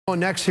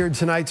Next here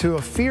tonight to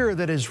a fear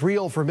that is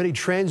real for many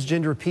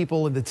transgender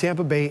people in the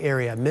Tampa Bay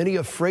area. Many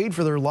afraid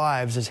for their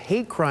lives as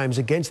hate crimes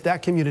against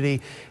that community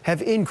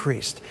have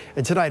increased.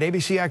 And tonight,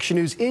 ABC Action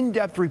News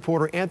in-depth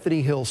reporter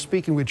Anthony Hill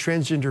speaking with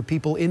transgender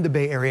people in the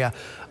Bay Area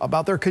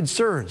about their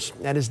concerns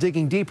and is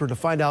digging deeper to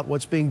find out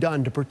what's being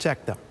done to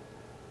protect them.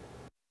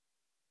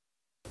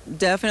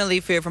 Definitely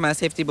feared for my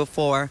safety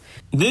before.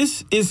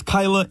 This is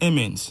Kyla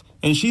Emmons,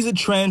 and she's a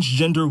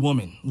transgender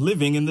woman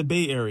living in the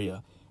Bay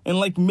Area. And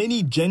like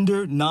many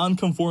gender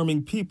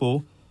non-conforming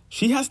people,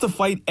 she has to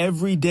fight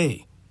every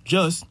day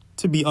just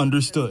to be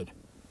understood.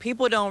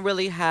 People don't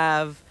really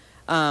have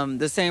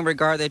the same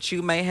regard that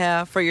you may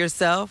have for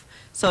yourself,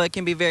 so it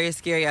can be very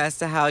scary as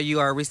to how you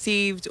are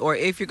received or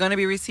if you're going to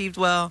be received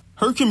well.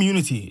 Her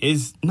community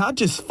is not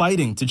just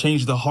fighting to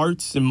change the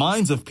hearts and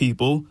minds of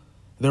people,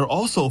 they're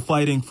also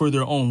fighting for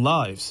their own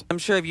lives. I'm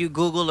sure if you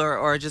Google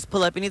or just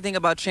pull up anything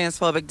about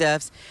transphobic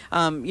deaths,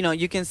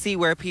 you can see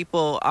where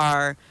people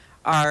are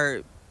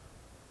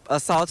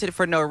assaulted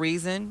for no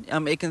reason.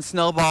 It can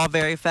snowball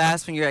very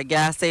fast when you're at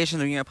gas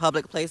stations or you're in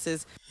public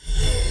places.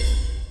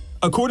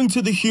 According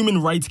to the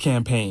Human Rights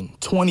Campaign,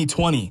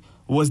 2020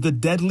 was the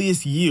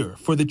deadliest year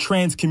for the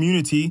trans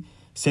community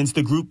since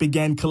the group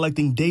began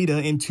collecting data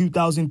in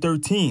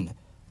 2013.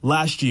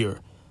 Last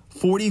year,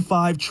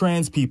 45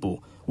 trans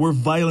people were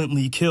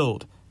violently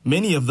killed,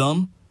 many of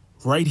them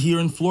right here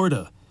in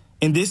Florida.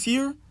 And this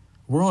year,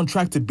 we're on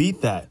track to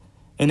beat that.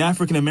 And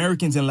African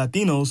Americans and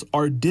Latinos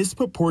are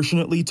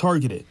disproportionately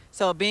targeted.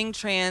 So being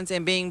trans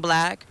and being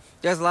black,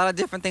 there's a lot of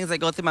different things that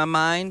go through my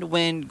mind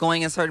when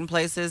going in certain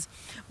places.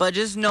 But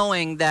just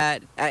knowing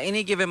that at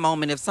any given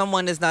moment, if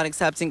someone is not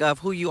accepting of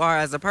who you are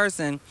as a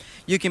person,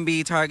 you can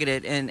be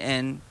targeted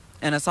and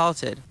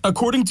assaulted.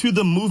 According to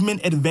the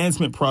Movement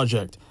Advancement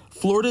Project,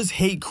 Florida's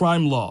hate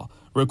crime law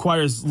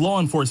requires law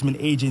enforcement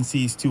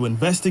agencies to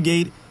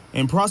investigate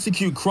and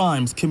prosecute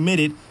crimes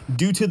committed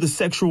due to the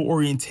sexual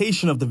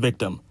orientation of the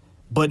victim,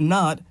 but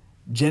not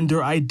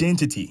gender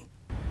identity.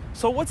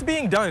 So what's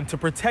being done to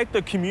protect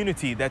the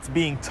community that's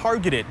being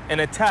targeted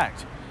and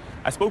attacked?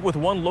 I spoke with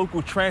one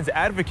local trans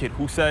advocate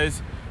who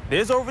says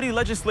there's already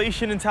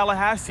legislation in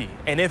Tallahassee,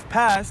 and if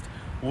passed,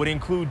 would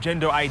include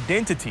gender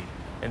identity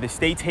in the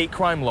state's hate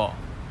crime law.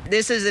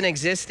 This is an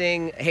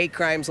existing hate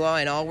crimes law,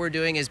 and all we're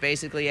doing is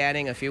basically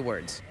adding a few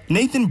words.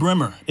 Nathan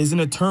Bremer is an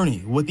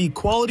attorney with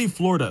Equality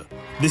Florida,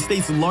 the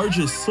state's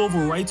largest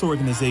civil rights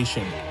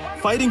organization,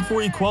 fighting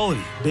for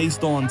equality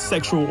based on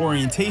sexual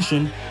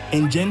orientation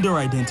and gender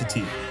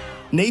identity.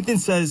 Nathan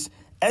says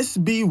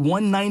SB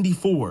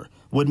 194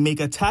 would make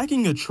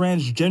attacking a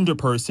transgender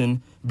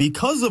person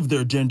because of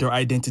their gender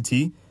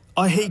identity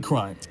a hate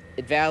crime.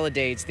 It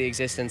validates the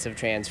existence of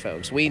trans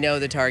folks. We know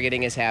the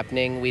targeting is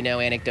happening. We know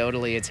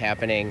anecdotally it's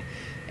happening.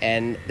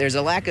 And there's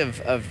a lack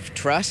of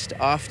trust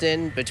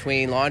often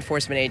between law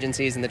enforcement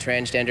agencies and the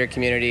transgender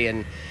community.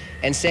 And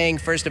saying,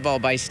 first of all,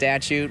 by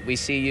statute, we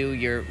see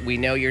you, we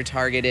know you're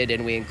targeted,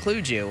 and we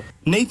include you.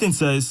 Nathan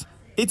says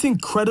it's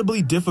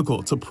incredibly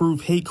difficult to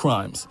prove hate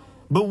crimes,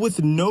 but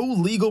with no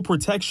legal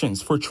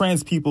protections for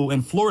trans people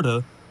in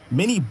Florida,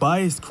 many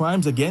biased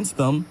crimes against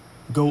them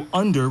go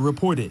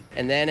underreported.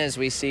 And then as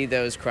we see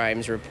those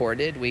crimes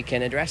reported, we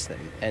can address them,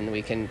 and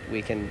we can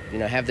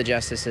have the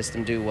justice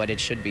system do what it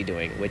should be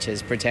doing, which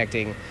is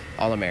protecting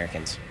all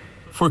Americans.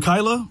 For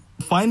Kyla,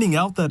 finding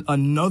out that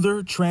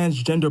another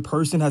transgender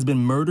person has been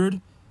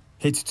murdered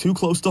hits too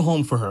close to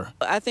home for her.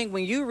 I think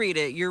when you read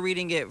it, you're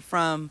reading it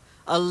from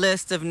a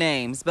list of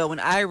names. But when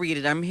I read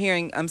it,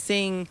 I'm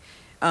seeing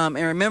and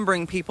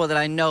remembering people that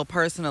I know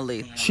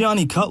personally.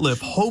 Shiani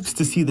Cutliff hopes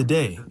to see the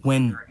day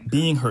when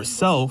being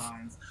herself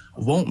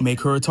won't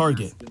make her a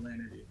target.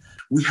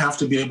 We have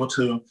to be able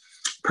to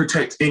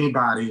protect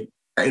anybody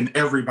and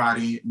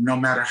everybody, no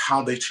matter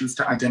how they choose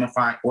to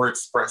identify or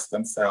express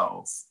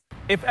themselves.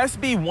 If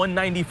SB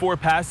 194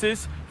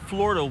 passes,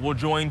 Florida will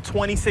join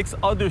 26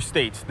 other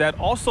states that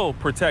also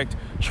protect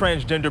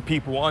transgender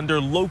people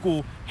under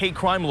local hate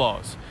crime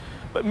laws.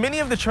 But many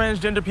of the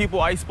transgender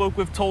people I spoke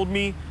with told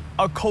me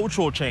a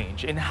cultural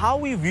change in how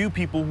we view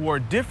people who are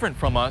different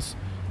from us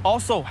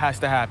also has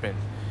to happen.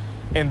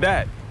 And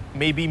that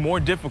may be more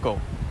difficult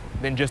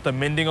than just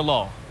amending a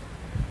law.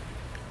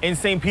 In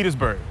St.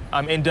 Petersburg,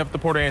 I'm in-depth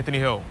reporter Anthony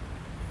Hill,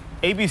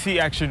 ABC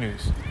Action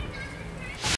News.